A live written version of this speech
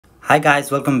Hi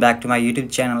guys, welcome back to my YouTube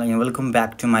channel and welcome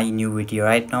back to my new video.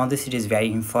 Right now this video is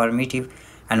very informative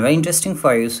and very interesting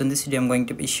for you. So in this video I'm going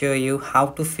to be show you how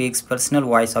to fix personal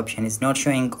voice option is not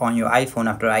showing on your iPhone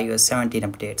after iOS 17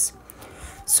 updates.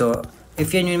 So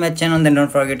if you're new to my channel, then don't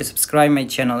forget to subscribe my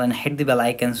channel and hit the bell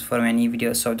icons for my new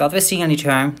videos. So without wasting any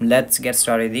time, let's get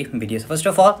started the video. So first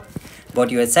of all, go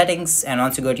to your settings, and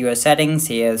once you go to your settings,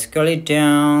 here scroll it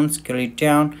down,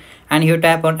 and here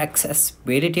tap on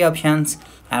accessibility options.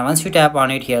 And once you tap on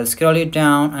it, here scroll it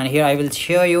down, and here I will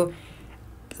show you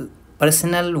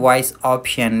personal voice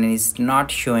option is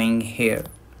not showing here.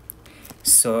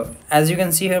 So as you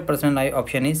can see here, personal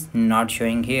option is not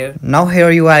showing here. Now here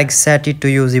you are excited to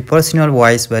use the personal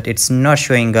voice, but it's not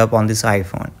showing up on this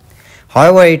iPhone.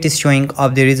 However, it is showing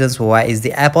up. The reasons why is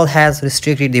the Apple has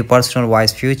restricted the personal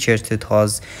voice features to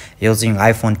those using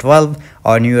iPhone 12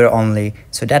 or newer only.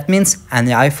 So that means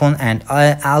any iPhone and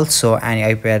also any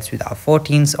iPads with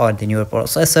 14s or the newer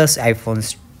processors,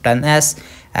 iPhone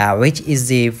XS, which is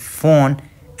the phone.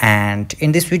 And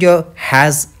in this video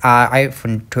has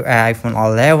iPhone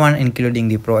 11 including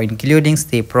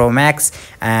the Pro Max,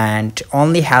 and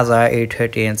only has a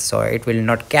 813, so it will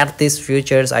not get these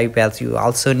features. iPads you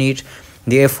also need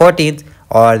the A14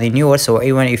 or the newer. So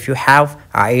even if you have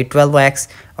A12X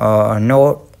or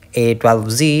no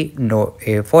A12Z, no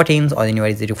A14s or the newer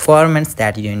is the requirements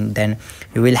that then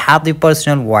you will have the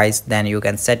personal voice. Then you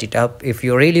can set it up if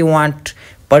you really want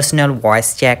personal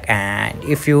voice check. And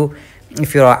if your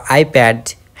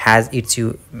iPad has its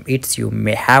you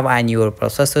may have a newer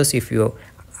processors. If your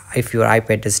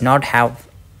iPad does not have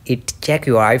it, check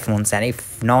your iPhones, and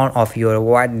if none of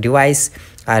your device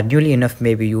are newly enough,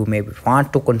 maybe you may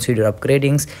want to consider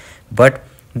upgradings, but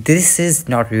this is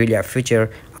not really a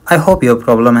feature. I hope your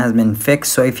problem has been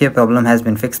fixed. So if your problem has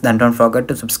been fixed, then don't forget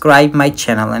to subscribe my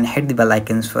channel and hit the bell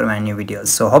icons for my new videos.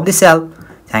 So hope this helped.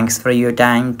 Thanks for your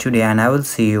time today, and I will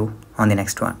see you on the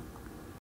next one.